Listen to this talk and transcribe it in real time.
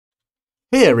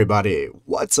Hey everybody,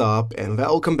 what's up and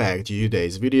welcome back to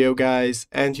today's video guys,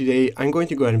 and today I'm going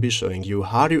to go ahead and be showing you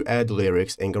how to add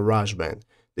lyrics in GarageBand.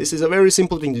 This is a very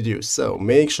simple thing to do, so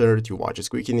make sure to watch this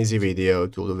quick and easy video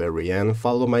till the very end,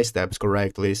 follow my steps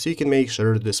correctly so you can make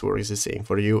sure this works the same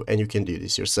for you and you can do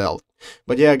this yourself.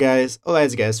 But yeah guys,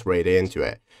 let's get straight into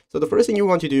it. So the first thing you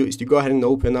want to do is to go ahead and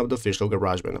open up the official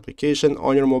GarageBand application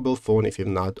on your mobile phone if you've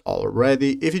not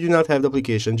already. If you do not have the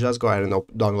application, just go ahead and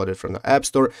download it from the App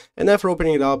Store, and after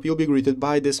opening it up, you'll be greeted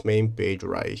by this main page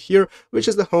right here, which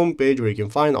is the home page where you can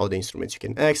find all the instruments you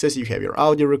can access. You have your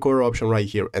audio recorder option right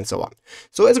here and so on.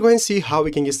 So let's go ahead and see how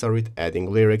we can get started with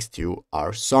adding lyrics to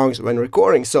our songs when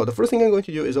recording. So the first thing I'm going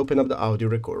to do is open up the audio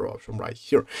recorder option right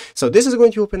here. So this is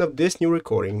going to open up this new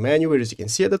recording menu where, as you can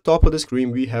see at the top of the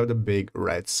screen, we have the big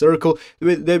red circle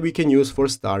that we can use for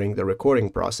starting the recording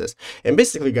process. And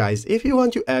basically guys, if you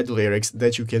want to add lyrics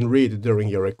that you can read during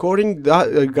your recording,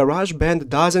 GarageBand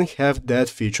doesn't have that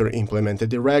feature implemented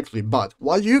directly, but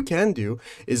what you can do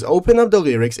is open up the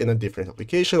lyrics in a different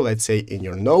application, let's say in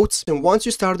your notes, and once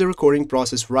you start the recording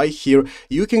process right here,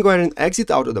 you can go ahead and exit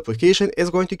out of the application.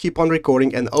 It's going to keep on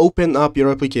recording and open up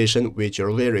your application with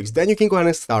your lyrics. Then you can go ahead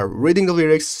and start reading the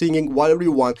lyrics, singing whatever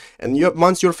you want, and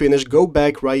once you're finished, go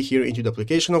back right here into the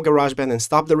application of GarageBand and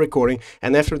stop the recording,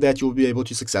 and after that you'll be able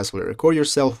to successfully record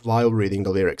yourself while reading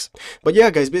the lyrics. But yeah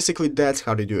guys, basically that's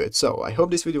how to do it. So I hope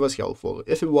this video was helpful.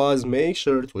 If it was, make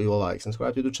sure to leave a like,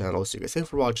 subscribe to the channel. So you guys, thanks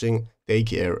for watching, take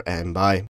care and bye.